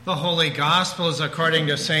The Holy Gospel is according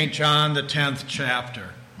to St. John, the 10th chapter.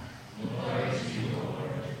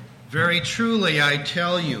 Very truly I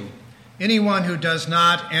tell you, anyone who does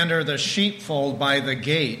not enter the sheepfold by the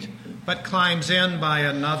gate, but climbs in by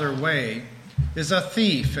another way, is a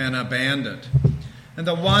thief and a bandit. And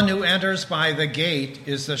the one who enters by the gate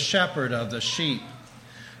is the shepherd of the sheep.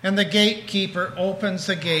 And the gatekeeper opens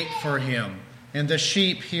the gate for him, and the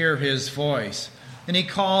sheep hear his voice. And he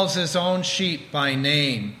calls his own sheep by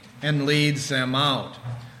name and leads them out.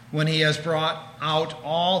 When he has brought out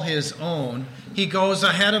all his own, he goes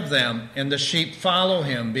ahead of them, and the sheep follow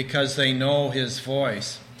him because they know his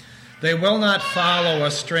voice. They will not follow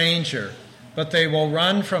a stranger, but they will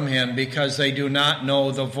run from him because they do not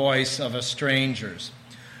know the voice of a stranger's.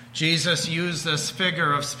 Jesus used this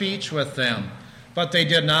figure of speech with them, but they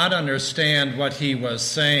did not understand what he was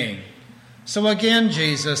saying. So again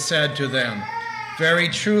Jesus said to them, "Very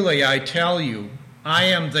truly I tell you, I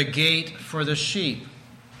am the gate for the sheep.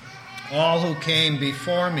 All who came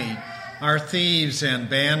before me are thieves and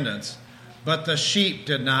bandits, but the sheep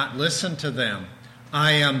did not listen to them.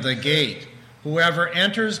 I am the gate. Whoever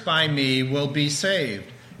enters by me will be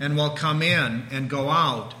saved, and will come in and go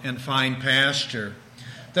out and find pasture.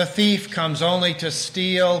 The thief comes only to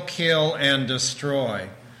steal, kill, and destroy.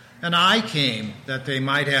 And I came that they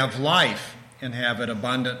might have life and have it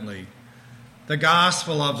abundantly." The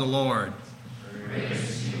Gospel of the Lord.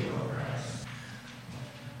 Praise to you, O Christ.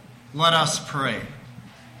 Let us pray.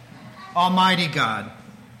 Almighty God,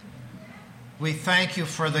 we thank you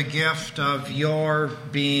for the gift of your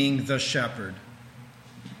being the shepherd,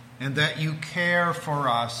 and that you care for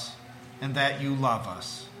us, and that you love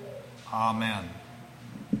us. Amen.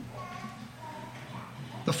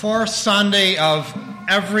 The fourth Sunday of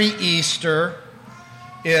every Easter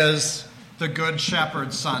is the Good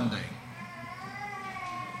Shepherd Sunday.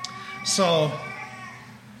 So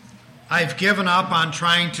I've given up on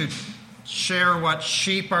trying to share what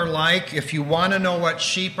sheep are like. If you want to know what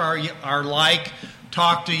sheep are like,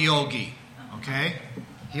 talk to Yogi, okay?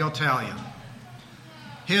 He'll tell you.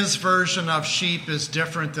 His version of sheep is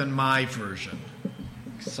different than my version.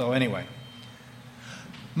 So anyway,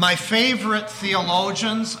 my favorite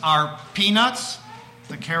theologians are Peanuts,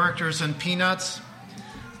 the characters in Peanuts.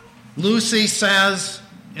 Lucy says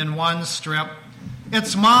in one strip,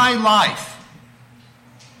 "It's my life."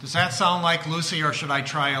 Does that sound like Lucy, or should I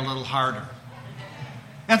try a little harder?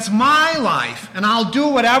 It's my life, and I'll do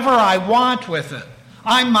whatever I want with it.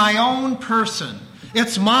 I'm my own person.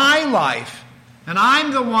 It's my life, and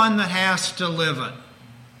I'm the one that has to live it.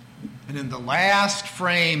 And in the last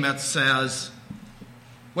frame it says,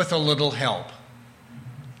 "with a little help."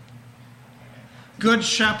 Good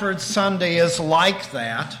Shepherd Sunday is like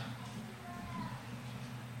that.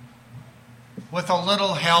 With a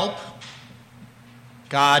little help,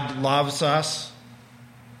 God loves us,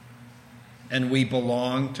 and we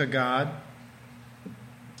belong to God.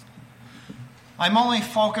 I'm only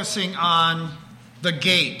focusing on the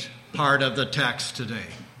gate part of the text today.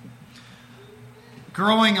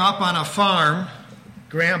 Growing up on a farm,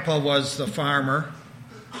 Grandpa was the farmer,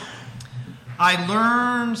 I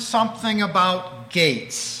learned something about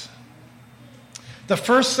gates. The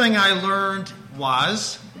first thing I learned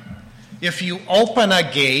was, if you open a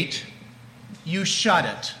gate, you shut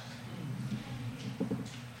it.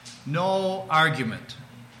 No argument.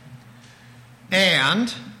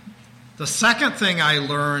 And the second thing I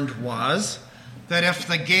learned was that if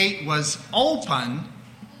the gate was open,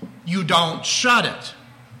 you don't shut it,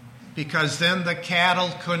 because then the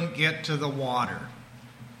cattle couldn't get to the water.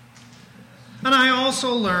 And I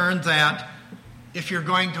also learned that if you're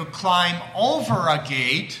going to climb over a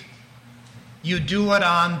gate, you do it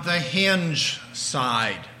on the hinge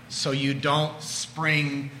side, so you don't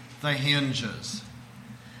spring the hinges.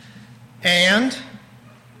 And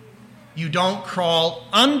you don't crawl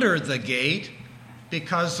under the gate,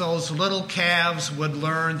 because those little calves would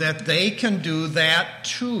learn that they can do that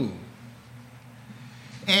too.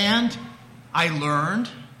 And I learned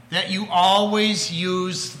that you always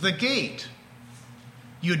use the gate.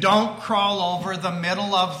 You don't crawl over the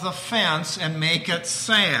middle of the fence and make it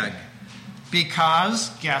sag, because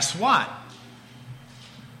guess what?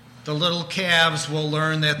 The little calves will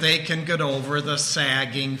learn that they can get over the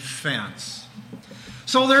sagging fence.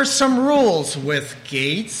 So there's some rules with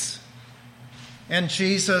gates. And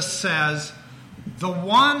Jesus says, the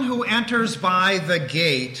one who enters by the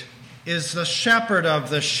gate is the shepherd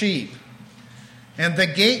of the sheep. And the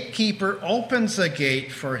gatekeeper opens the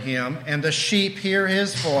gate for him, and the sheep hear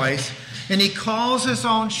his voice, and he calls his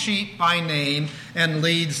own sheep by name and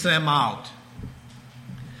leads them out.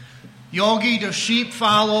 Yogi, do sheep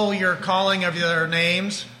follow your calling of their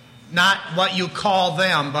names? Not what you call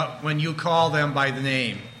them, but when you call them by the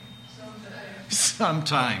name.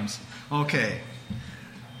 Sometimes. Okay.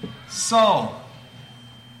 So,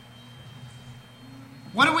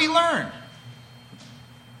 what do we learn?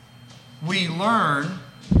 We learn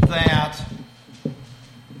that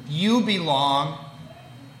you belong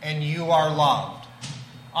and you are loved.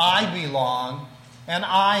 I belong and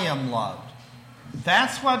I am loved.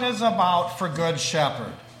 That's what it's about for Good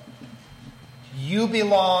Shepherd. You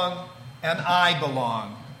belong and I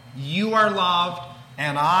belong. You are loved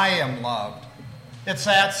and I am loved. It's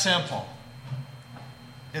that simple.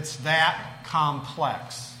 It's that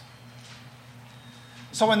complex.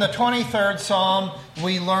 So in the 23rd Psalm,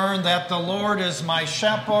 we learn that the Lord is my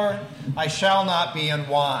shepherd, I shall not be in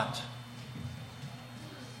want.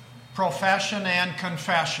 Profession and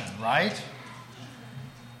confession, right?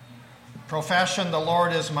 Profession, the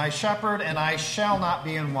Lord is my shepherd, and I shall not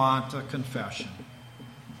be in want. A confession.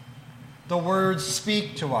 The words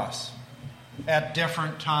speak to us at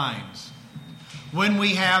different times. When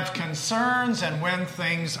we have concerns and when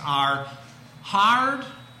things are hard,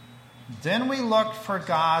 then we look for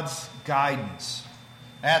God's guidance.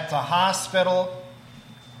 At the hospital,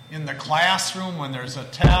 in the classroom, when there's a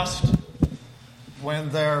test, when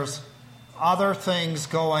there's other things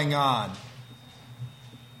going on.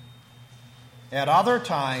 At other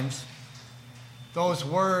times, those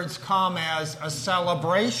words come as a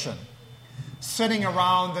celebration, sitting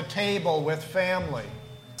around the table with family.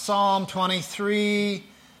 Psalm 23,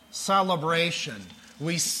 celebration.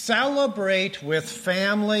 We celebrate with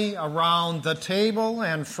family around the table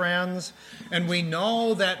and friends, and we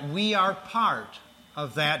know that we are part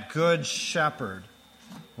of that Good Shepherd.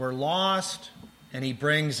 We're lost, and he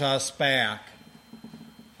brings us back.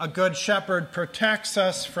 A Good Shepherd protects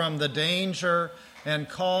us from the danger and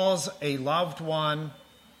calls a loved one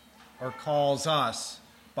or calls us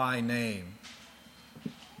by name.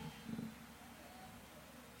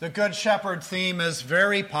 The Good Shepherd theme is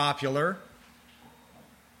very popular.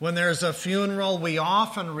 When there's a funeral, we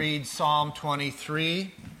often read Psalm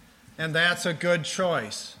 23, and that's a good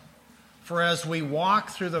choice. For as we walk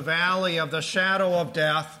through the valley of the shadow of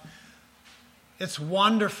death, it's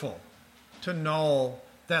wonderful to know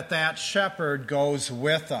that that shepherd goes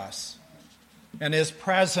with us and is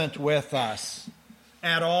present with us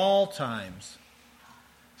at all times.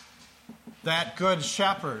 That Good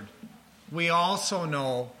Shepherd, we also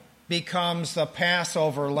know, becomes the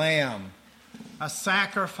Passover lamb, a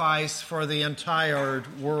sacrifice for the entire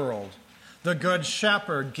world. The Good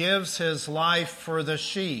Shepherd gives his life for the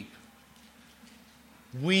sheep.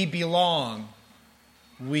 We belong.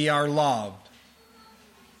 We are loved.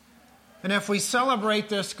 And if we celebrate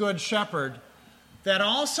this Good Shepherd, that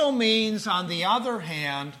also means, on the other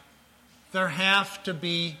hand, there have to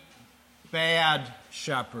be bad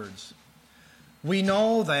shepherds. We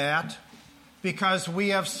know that because we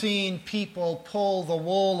have seen people pull the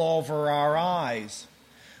wool over our eyes.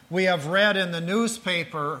 We have read in the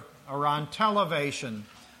newspaper or on television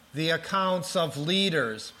the accounts of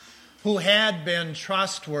leaders who had been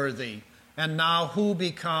trustworthy and now who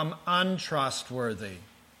become untrustworthy.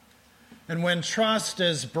 And when trust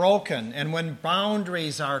is broken and when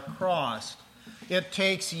boundaries are crossed, it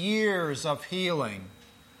takes years of healing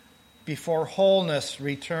before wholeness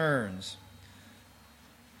returns,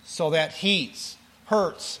 so that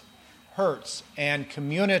hurts, and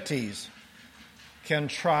communities can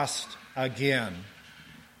trust again.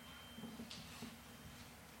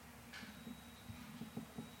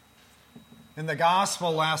 In the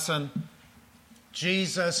gospel lesson,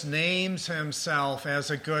 Jesus names himself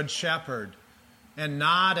as a good shepherd and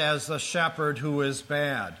not as the shepherd who is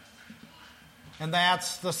bad. And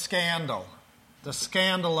that's the scandal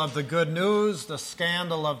of the good news, the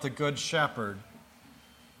scandal of the Good Shepherd.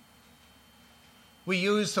 We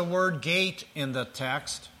use the word gate in the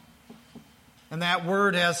text, and that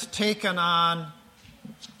word has taken on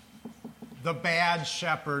the bad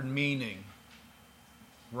shepherd meaning,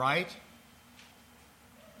 right?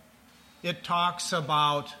 It talks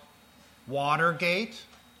about Watergate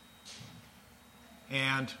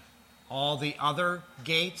and all the other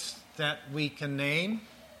gates that we can name.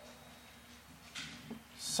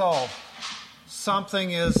 So,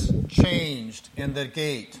 something is changed in the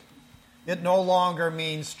gate. It no longer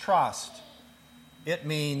means trust. It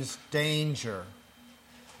means danger.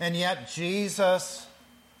 And yet Jesus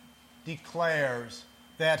declares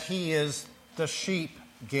that he is the sheep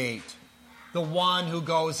gate, the one who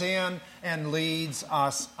goes in and leads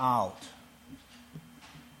us out.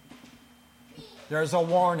 There's a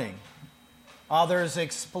warning. Others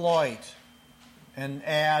exploit and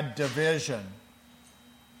add division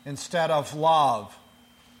instead of love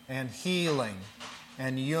and healing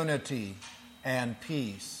and unity and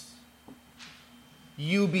peace.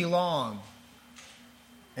 You belong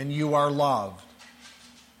and you are loved.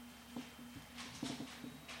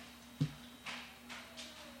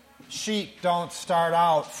 Sheep don't start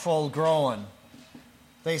out full grown.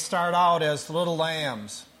 They start out as little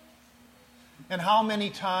lambs. And how many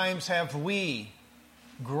times have we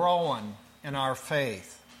grown in our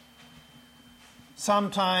faith?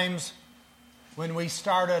 Sometimes when we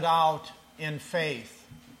started out in faith,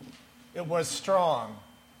 it was strong.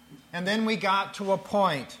 And then we got to a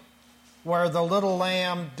point where the little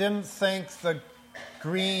lamb didn't think the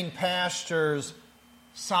green pastures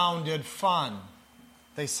sounded fun.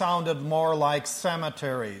 They sounded more like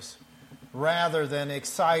cemeteries rather than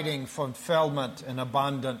exciting fulfillment and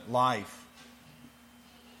abundant life.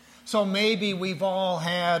 So maybe we've all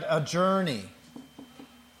had a journey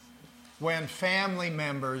when family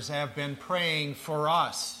members have been praying for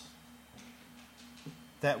us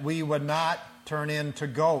that we would not turn into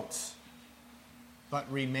goats, but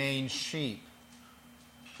remain sheep.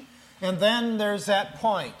 And then there's that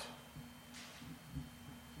point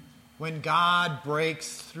when God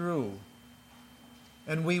breaks through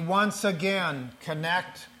and we once again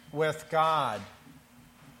connect with God.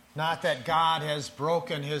 Not that God has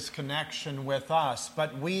broken his connection with us,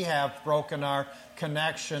 but we have broken our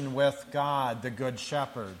connection with God, the Good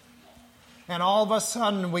Shepherd. And all of a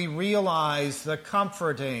sudden we realize the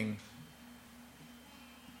comforting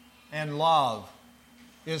and love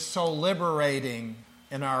is so liberating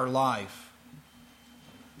in our life.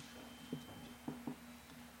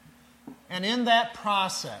 And in that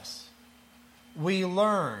process, we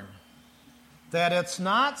learn that it's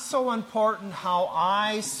not so important how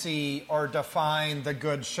I see or define the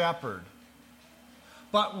Good Shepherd,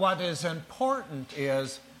 but what is important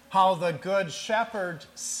is how the Good Shepherd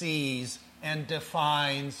sees and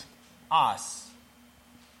defines us.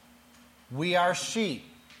 We are sheep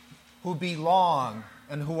who belong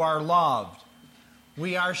and who are loved.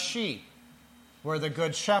 We are sheep where the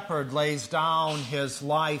Good Shepherd lays down his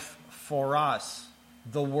life for us,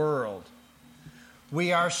 the world.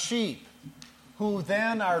 We are sheep who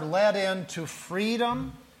then are led into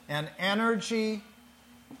freedom and energy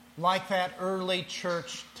like that early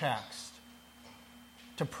church text.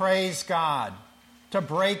 To praise God, to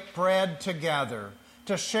break bread together,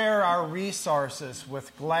 to share our resources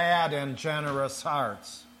with glad and generous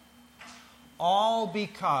hearts. All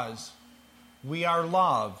because we are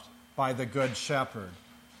loved by the Good Shepherd.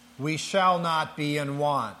 We shall not be in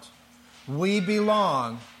want. We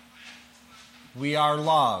belong. We are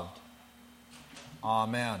loved.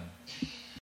 Amen.